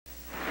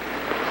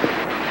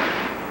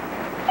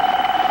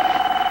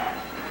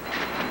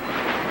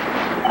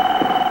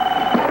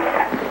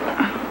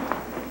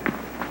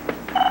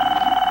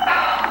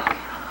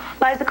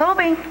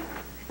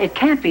It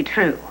can't be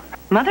true.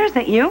 Mother, is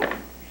that you?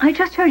 I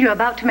just heard you're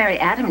about to marry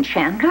Adam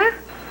Chandler.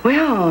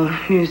 Well,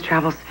 news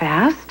travels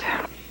fast.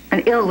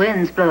 And ill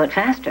winds blow it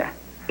faster.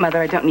 Mother,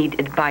 I don't need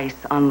advice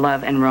on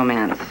love and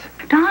romance.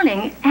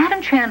 Darling,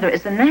 Adam Chandler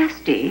is a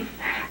nasty,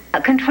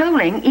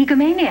 controlling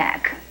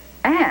egomaniac.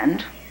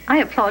 And I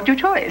applaud your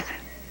choice.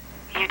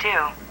 You do?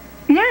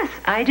 Yes,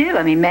 I do.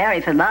 I mean,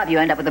 marry for love, you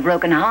end up with a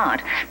broken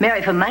heart.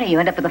 Marry for money, you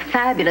end up with a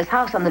fabulous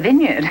house on the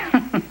vineyard.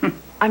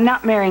 I'm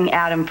not marrying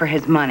Adam for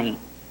his money.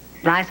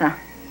 Liza,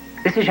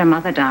 this is your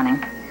mother,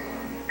 darling.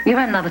 You're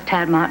in love with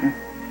Tad Martin.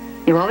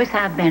 You always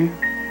have been,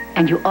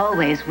 and you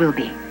always will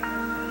be.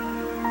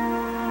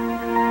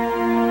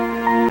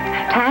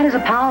 Tad is a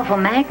powerful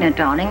magnet,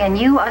 darling, and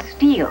you are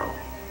steel.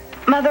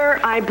 Mother,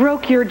 I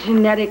broke your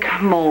genetic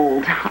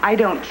mold. I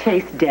don't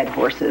chase dead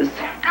horses.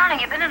 Darling,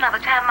 you've been in love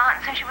with Tad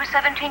Martin since you were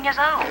 17 years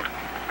old.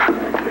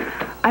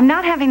 I'm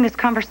not having this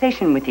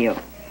conversation with you.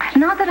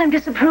 Not that I'm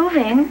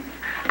disapproving.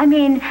 I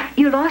mean,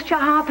 you lost your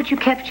heart, but you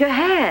kept your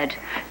head.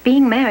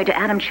 Being married to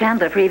Adam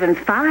Chandler for even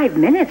 5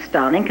 minutes,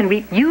 darling, can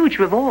reap huge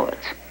rewards.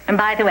 And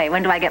by the way,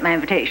 when do I get my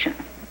invitation?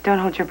 Don't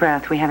hold your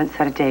breath. We haven't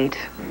set a date.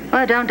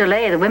 Well, don't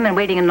delay. The women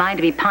waiting in line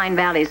to be Pine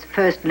Valley's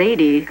first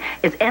lady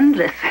is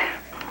endless.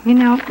 You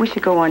know, we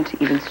should go on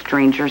to even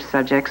stranger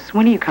subjects.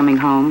 When are you coming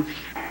home?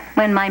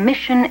 When my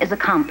mission is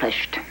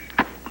accomplished.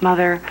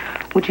 Mother,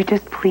 would you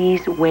just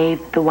please wave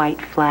the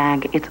white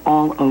flag? It's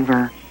all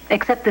over.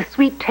 Except the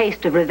sweet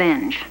taste of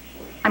revenge.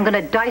 I'm going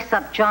to dice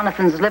up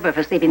Jonathan's liver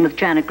for sleeping with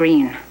Janet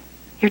Green.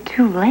 You're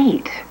too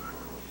late.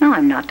 No,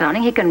 I'm not,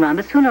 darling. He can run,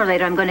 but sooner or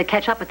later I'm going to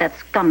catch up with that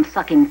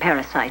scum-sucking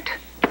parasite.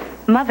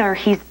 Mother,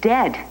 he's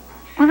dead.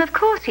 Well, of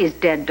course he's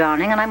dead,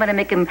 darling, and I'm going to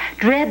make him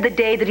dread the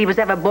day that he was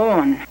ever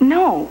born.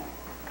 No.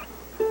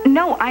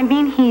 No, I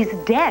mean he's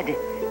dead.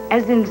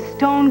 As in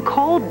stone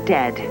cold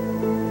dead.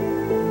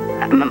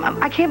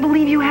 I can't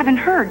believe you haven't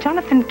heard.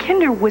 Jonathan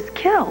Kinder was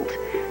killed.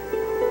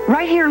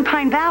 Right here in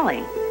Pine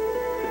Valley.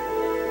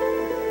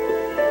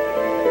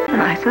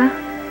 Liza,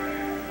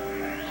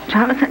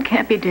 Jonathan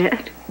can't be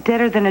dead.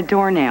 Deader than a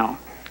doornail.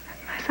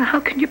 Liza, how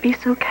can you be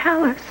so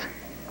callous?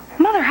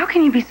 Mother, how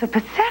can you be so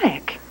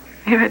pathetic?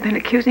 Here I've been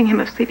accusing him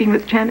of sleeping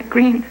with Janet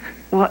Green.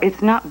 Well,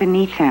 it's not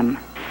beneath him.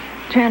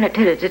 Janet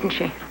did it, didn't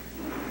she?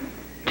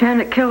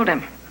 Janet killed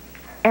him.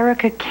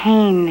 Erica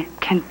Kane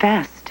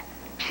confessed.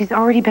 She's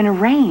already been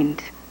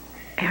arraigned.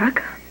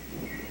 Erica?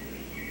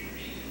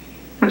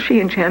 Well,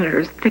 she and Janet are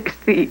as thick as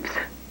thieves.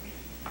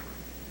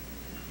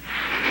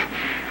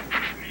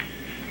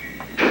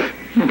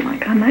 Oh, my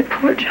God, my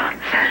poor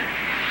Jonathan.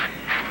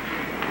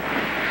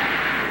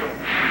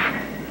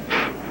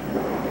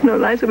 No,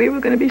 Liza, we were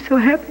going to be so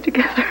happy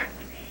together.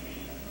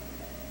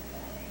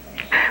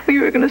 We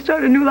were going to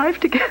start a new life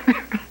together.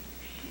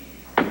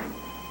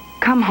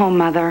 Come home,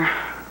 Mother.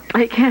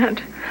 I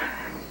can't.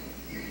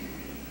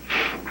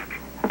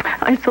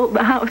 I sold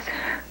the house.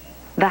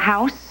 The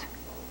house?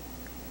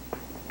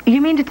 You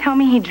mean to tell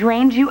me he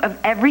drained you of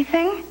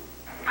everything?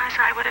 Liza,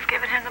 I would have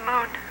given him the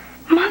moon.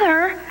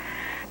 Mother,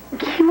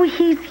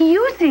 he's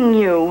using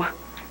you.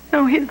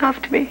 No, he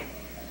loved me.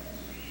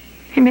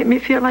 He made me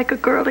feel like a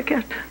girl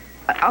again.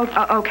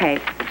 Okay,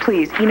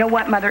 please. You know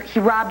what, Mother? He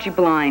robbed you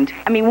blind.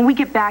 I mean, when we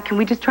get back, can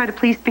we just try to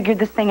please figure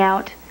this thing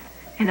out?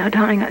 You know,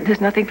 darling,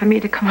 there's nothing for me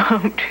to come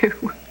home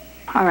to.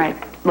 All right.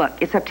 Look,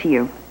 it's up to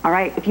you. All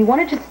right? If you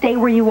want to just stay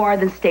where you are,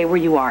 then stay where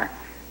you are.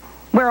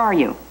 Where are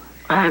you?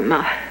 I'm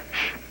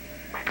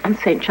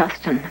St.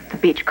 Justin, at the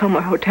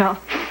Beachcomber Hotel.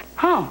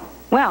 Oh,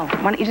 well,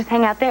 why don't you just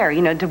hang out there?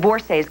 You know,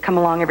 divorcees come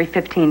along every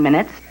 15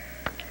 minutes.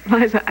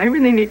 Liza, I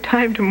really need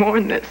time to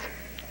mourn this.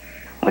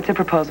 What's a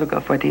proposal go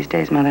for these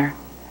days, Mother?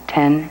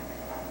 10?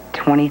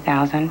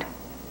 20,000?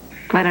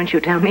 Why don't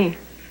you tell me?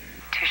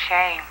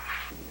 Touché.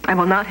 I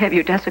will not have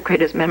you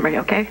desecrate his memory,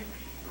 okay?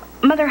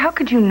 Mother, how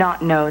could you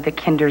not know that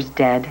Kinder's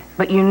dead?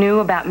 But you knew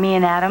about me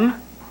and Adam?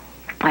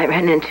 I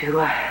ran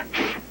into,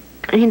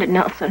 Enid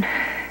Nelson.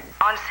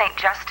 On St.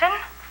 Justin?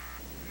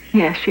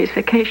 Yes, she's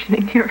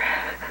vacationing here.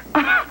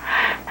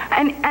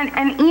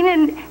 And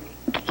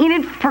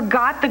Enid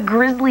forgot the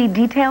grisly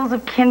details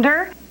of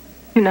Kinder?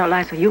 You know,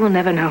 Liza, you will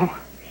never know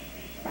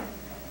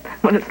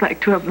what it's like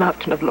to have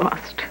loved and have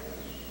lost.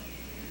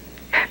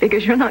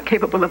 Because you're not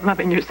capable of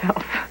loving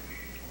yourself.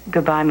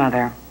 Goodbye,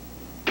 Mother.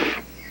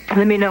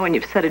 Let me know when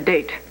you've set a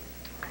date.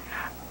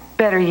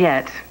 Better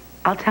yet,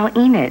 I'll tell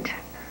Enid.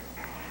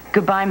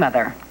 Goodbye,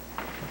 Mother.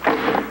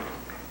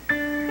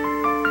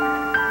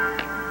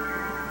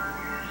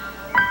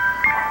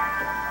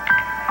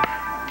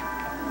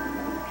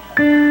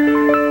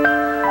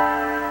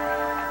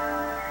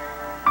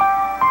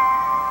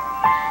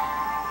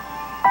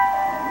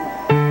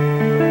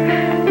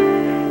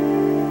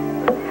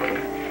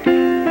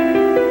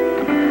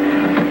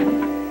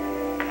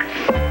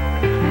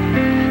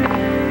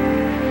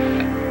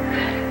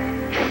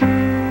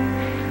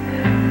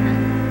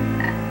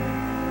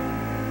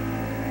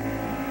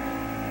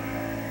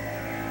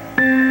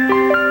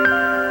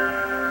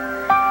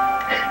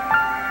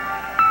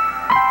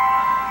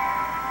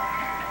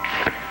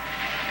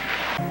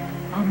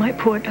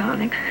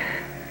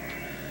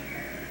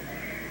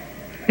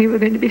 we were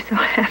going to be so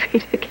happy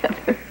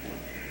together.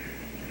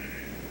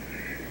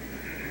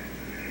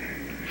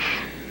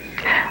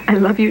 I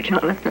love you,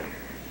 Jonathan.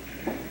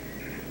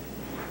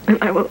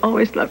 And I will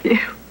always love you.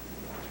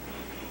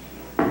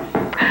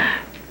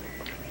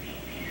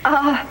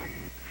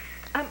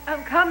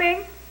 I'm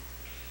coming.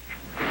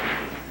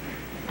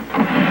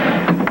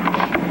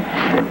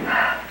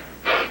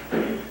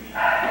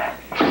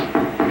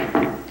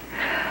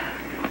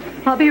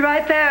 I'll be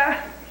right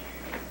there.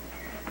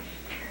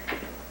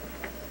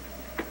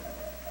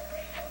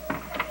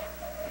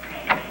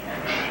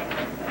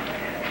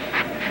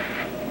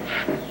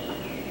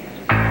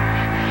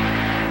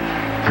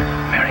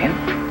 Marian?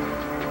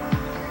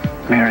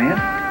 Marian,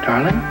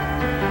 darling?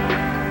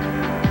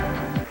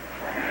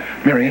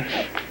 Marian?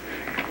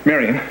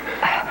 Marian?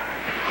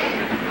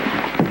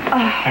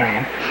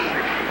 Marian?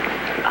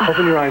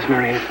 Open your eyes,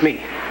 Marian. It's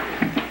me.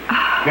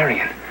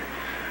 Marian.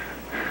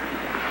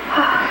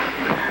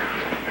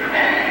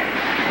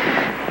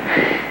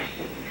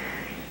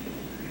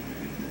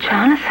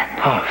 Jonathan.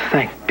 Oh,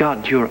 thank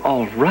God you're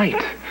all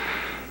right.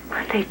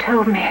 What they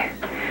told me.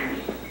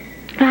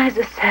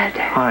 Liza said.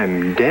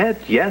 I'm dead.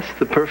 Yes,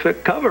 the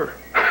perfect cover.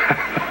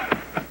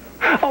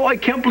 Oh, I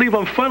can't believe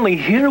I'm finally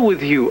here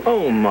with you.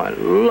 Oh, my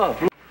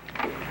love.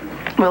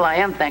 Well, I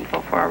am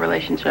thankful for our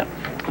relationship.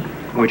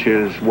 Which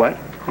is what,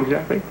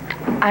 exactly?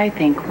 I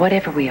think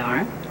whatever we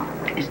are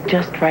is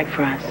just right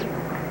for us.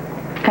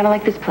 Kind of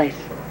like this place.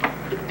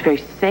 It's very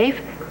safe,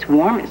 it's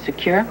warm, it's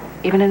secure,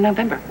 even in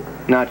November.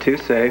 Not too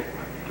safe.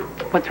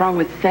 What's wrong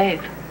with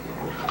safe?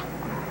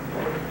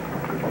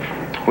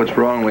 What's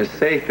wrong with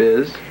safe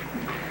is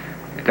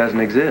it doesn't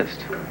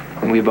exist.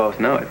 And we both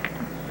know it.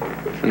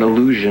 It's an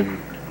illusion.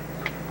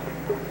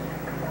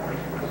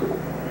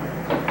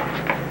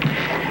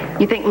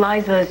 You think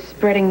Liza is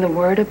spreading the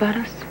word about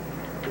us?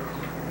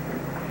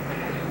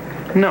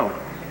 No.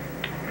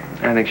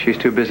 I think she's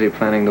too busy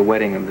planning the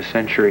wedding of the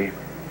century.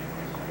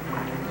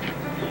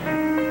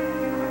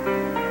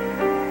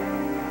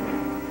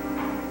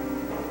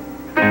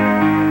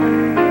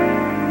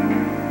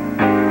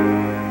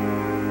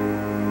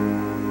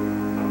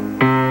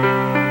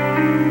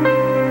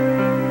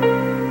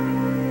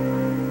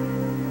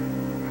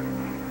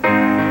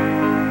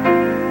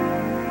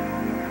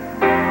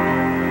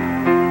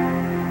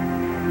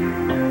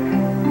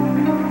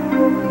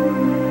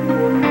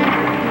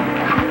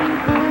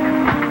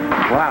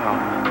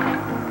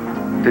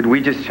 Did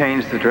we just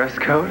change the dress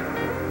code?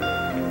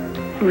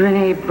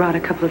 Renee brought a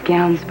couple of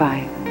gowns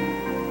by.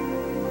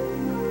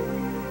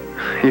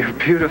 You're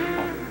beautiful.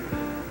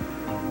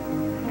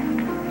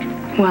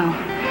 Well,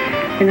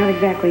 you're not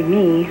exactly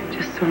me,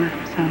 just sort of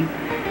some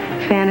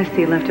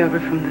fantasy left over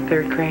from the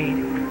 3rd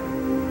grade.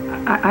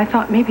 I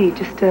thought maybe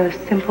just a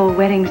simple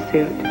wedding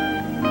suit.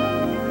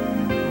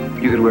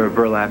 You could wear a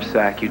burlap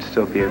sack, you'd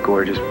still be a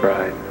gorgeous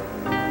bride.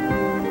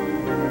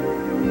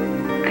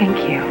 Thank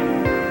you.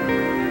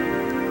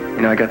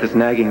 You know, I got this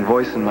nagging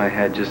voice in my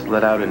head, just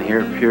let out and hear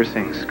a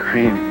piercing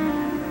scream.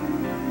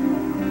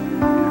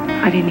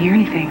 I didn't hear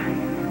anything.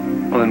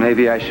 Well, then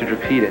maybe I should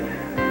repeat it.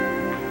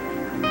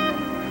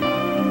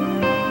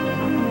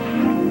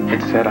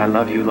 It said, I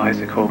love you,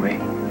 Liza Colby.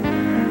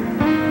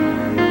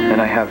 And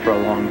I have for a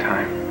long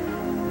time.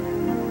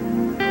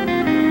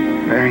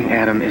 Marrying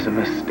Adam is a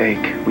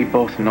mistake. We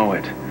both know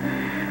it.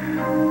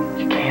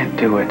 You can't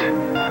do it.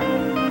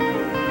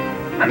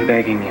 I'm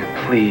begging you,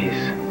 please,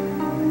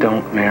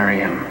 don't marry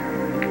him.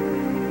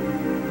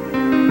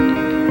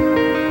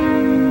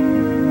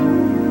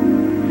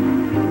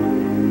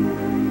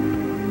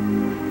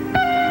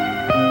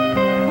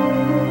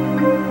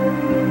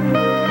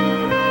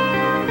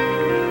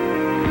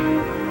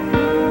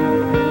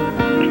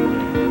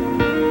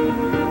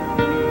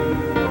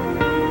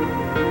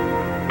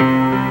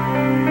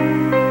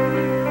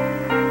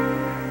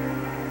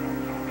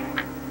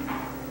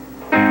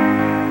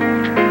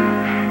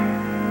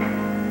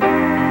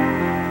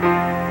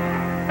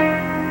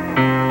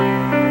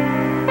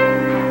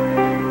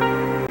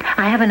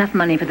 Enough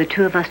money for the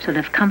two of us to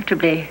live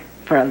comfortably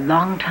for a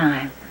long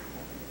time.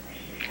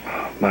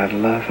 Oh, my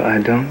love, I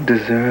don't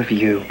deserve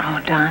you. Oh,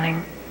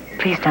 darling,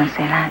 please don't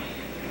say that.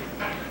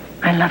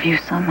 I love you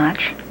so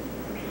much.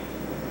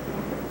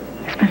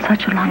 It's been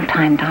such a long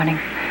time, darling.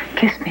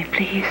 Kiss me,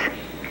 please.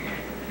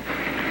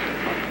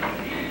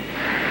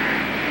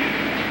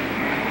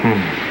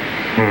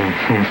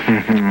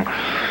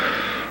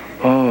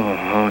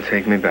 Oh,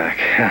 take me back.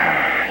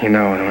 You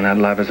know, when that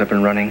lab is up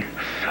and running,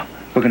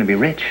 we're going to be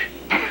rich.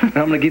 And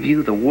I'm going to give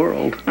you the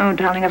world. Oh,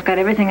 darling, I've got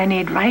everything I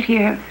need right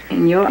here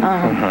in your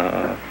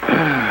arms.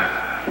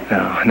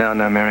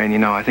 No, Marian, you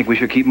know, I think we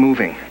should keep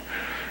moving.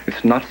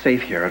 It's not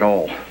safe here at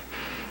all.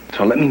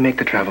 So let me make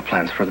the travel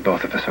plans for the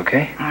both of us,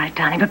 okay? All right,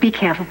 darling, but be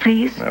careful,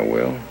 please. I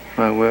will.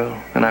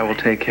 And I will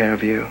take care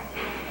of you.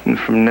 And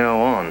from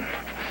now on,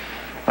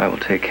 I will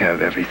take care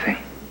of everything.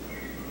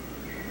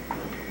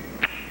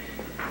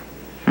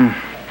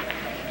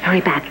 Hurry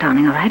back,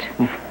 darling, all right?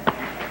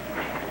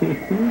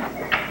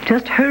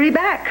 Just hurry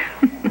back.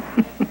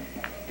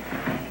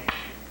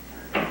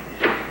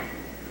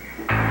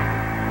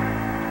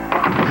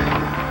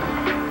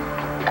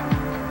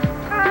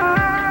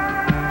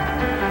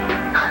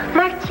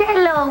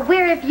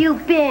 you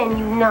been,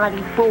 you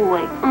naughty boy?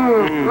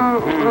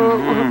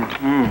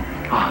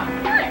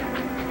 Yes?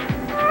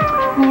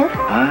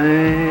 I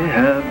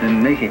have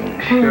been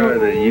making sure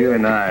that you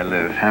and I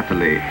live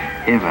happily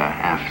ever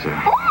after.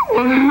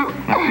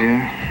 My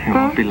dear, it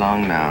won't be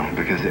long now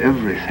because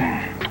everything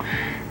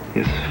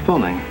is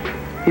falling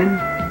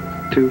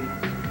into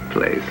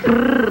place.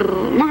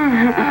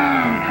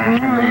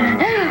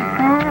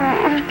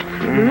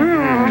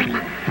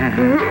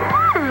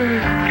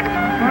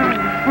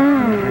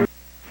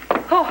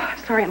 Oh,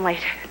 sorry I'm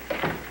late.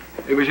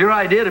 It was your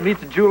idea to meet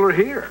the jeweler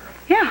here.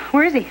 Yeah,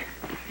 where is he?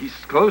 He's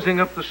closing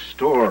up the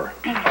store.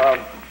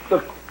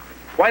 Look,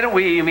 why don't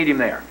we meet him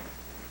there?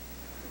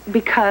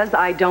 Because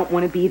I don't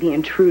want to be the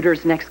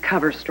intruder's next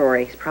cover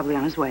story. He's probably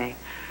on his way.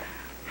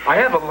 I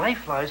have a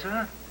life,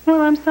 Liza.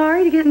 Well, I'm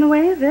sorry to get in the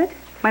way of it.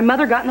 My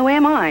mother got in the way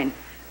of mine.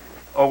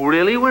 Oh,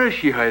 really? Where is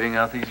she hiding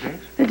out these days?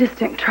 The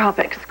distant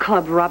tropics,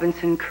 Club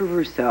Robinson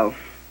Crusoe.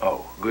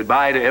 Oh,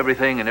 goodbye to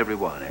everything and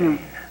everyone, eh?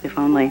 If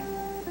only.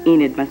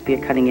 Enid must be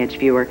a cutting-edge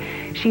viewer.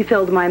 She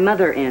filled my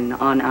mother in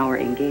on our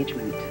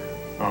engagement.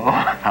 Oh,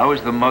 how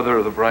is the mother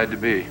of the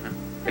bride-to-be?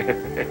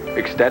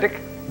 Ecstatic?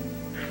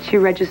 She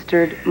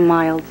registered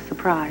mild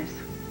surprise.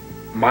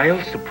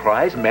 Mild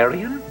surprise?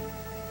 Marian?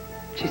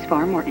 She's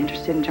far more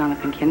interested in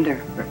Jonathan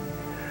Kinder.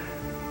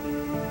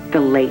 The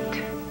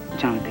late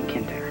Jonathan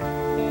Kinder.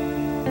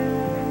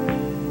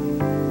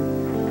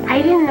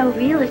 I didn't know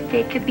real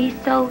estate could be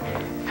so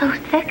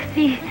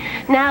sexy.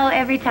 Now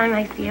every time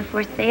I see a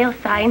for sale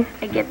sign,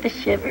 I get the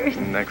shivers.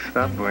 Next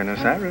stop, Buenos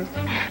Aires.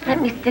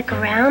 Let me stick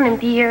around and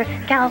be your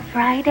gal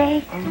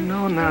Friday. Oh,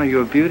 no, now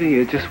your beauty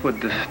is just would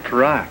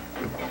distract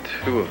the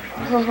two of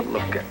us.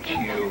 Look at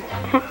you.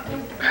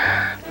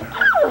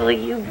 Oh,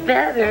 you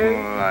better.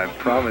 Oh, I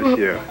promise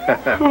you.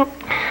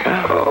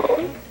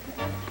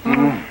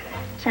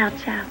 Ciao,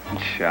 ciao.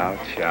 Ciao,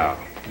 ciao.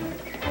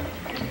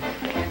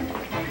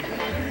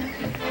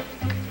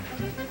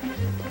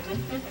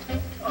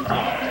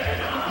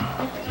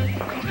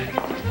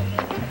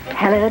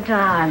 Hello,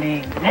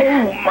 darling.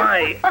 Oh,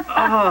 my.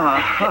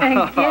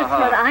 And guess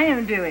what I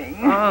am doing?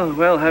 Oh,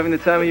 well, having the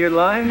time of your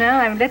life? No,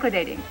 I'm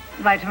liquidating.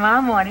 By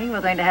tomorrow morning,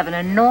 we're going to have an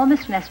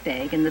enormous nest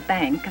egg in the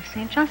Bank of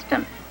St.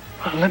 Justin.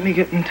 Well, let me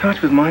get in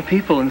touch with my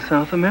people in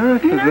South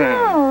America, then.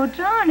 No,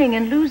 darling,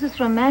 and lose this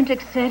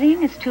romantic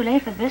setting. It's too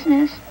late for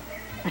business.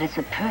 But it's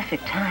a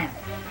perfect time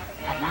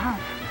for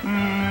love.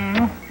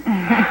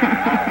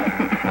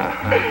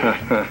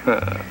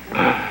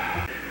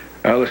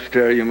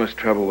 Alistair, you must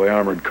travel by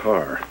armored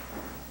car.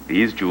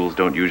 These jewels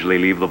don't usually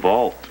leave the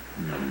vault.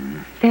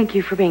 Thank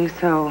you for being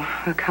so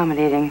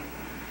accommodating.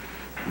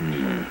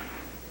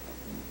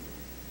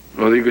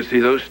 Well, you could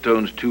see those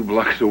stones 2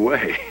 blocks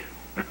away.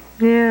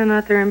 Yeah,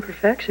 not their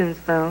imperfections,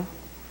 though.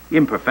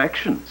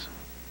 Imperfections?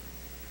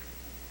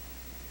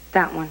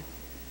 That one.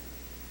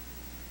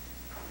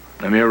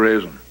 Let me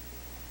erase them.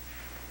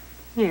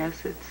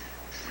 Yes, it's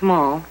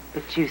small,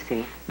 but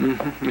juicy.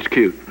 It's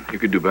cute. You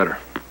could do better.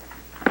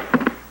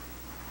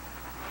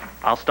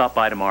 I'll stop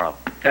by tomorrow.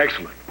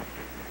 Excellent.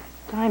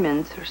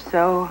 Diamonds are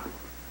so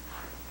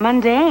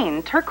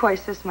mundane.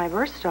 Turquoise is my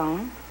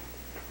birthstone.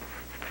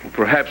 Well,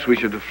 perhaps we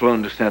should have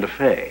flown to Santa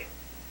Fe.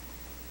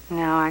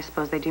 No, I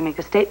suppose they do make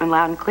the statement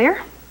loud and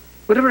clear.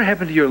 Whatever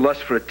happened to your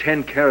lust for a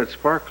 10-carat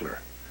sparkler?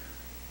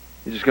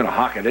 You're just going to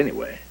hawk it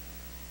anyway.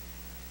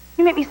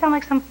 You make me sound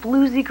like some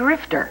floozy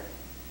grifter.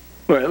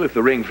 Well, if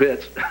the ring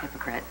fits.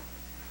 Hypocrite.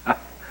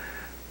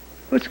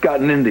 What's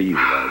gotten into you,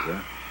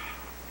 Liza?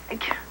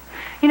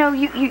 You know,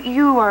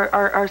 you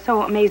are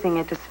so amazing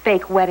at this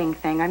fake wedding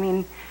thing. I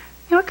mean,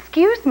 you know,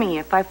 excuse me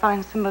if I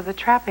find some of the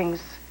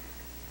trappings,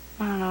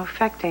 I don't know,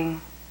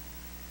 affecting.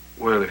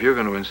 Well, if you're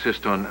going to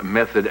insist on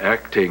method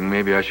acting,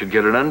 maybe I should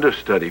get an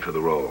understudy for the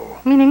role.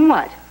 Meaning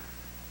what?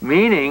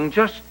 Meaning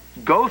just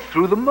go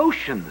through the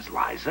motions,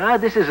 Liza.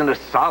 This isn't a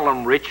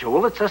solemn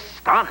ritual, it's a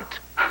stunt.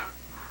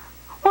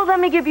 Well,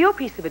 let me give you a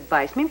piece of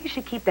advice. Maybe you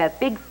should keep that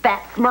big,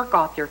 fat smirk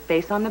off your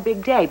face on the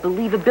big day.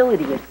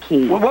 Believability is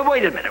key. Well,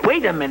 wait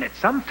a minute.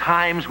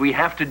 Sometimes we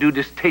have to do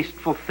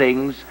distasteful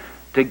things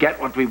to get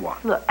what we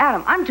want. Look,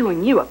 Adam, I'm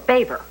doing you a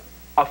favor.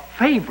 A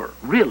favor?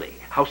 Really?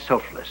 How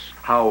selfless,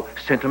 how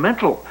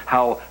sentimental,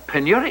 how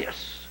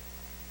penurious.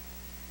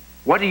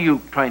 What are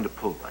you trying to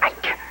pull,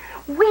 Liza?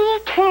 We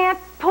can't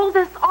pull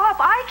this off.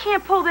 I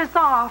can't pull this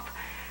off.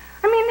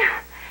 I mean,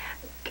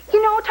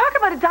 you know, talk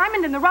about a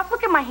diamond in the rough.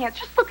 Look at my hands.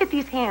 Just look at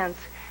these hands.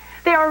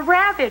 They are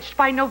ravaged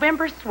by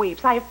November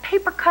sweeps. I have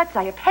paper cuts.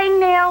 I have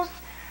hangnails.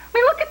 I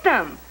mean, look at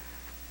them.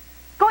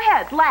 Go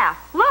ahead, laugh.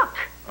 Look.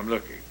 I'm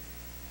looking.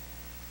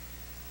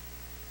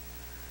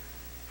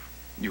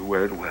 You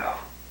wear it well.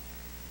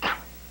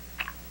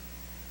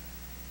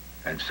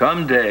 And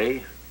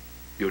someday,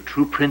 your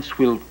true prince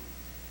will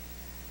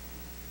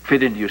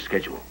fit into your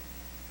schedule.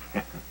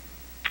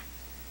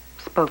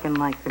 Spoken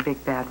like the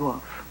big bad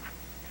wolf.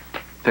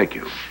 Thank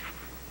you.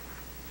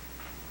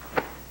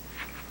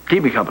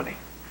 Keep me company.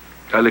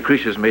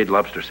 Lucretia's made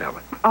lobster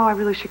salad. Oh, I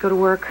really should go to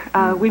work.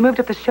 We moved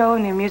up the show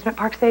in the amusement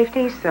park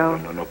safety, so...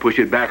 No. Push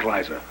it back,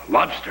 Liza.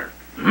 Lobster.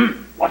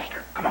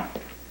 Lobster. Come on.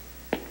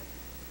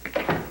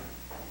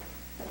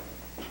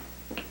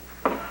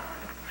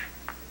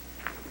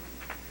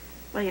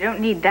 Well, you don't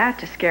need that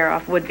to scare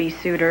off would-be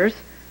suitors.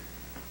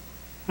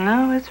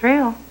 No, it's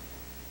real.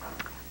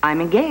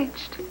 I'm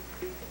engaged.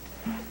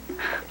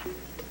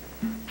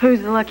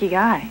 Who's the lucky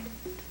guy?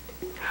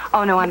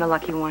 Oh, no, I'm the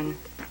lucky one.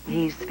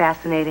 He's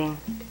fascinating.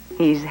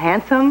 He's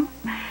handsome.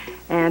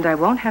 And I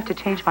won't have to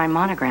change my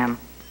monogram.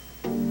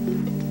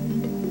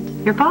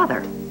 Your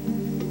father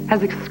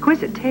has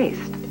exquisite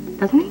taste,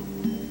 doesn't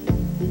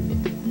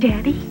he?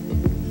 Daddy?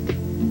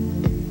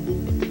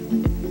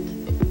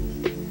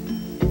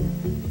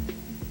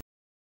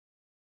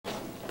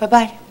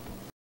 Bye-bye.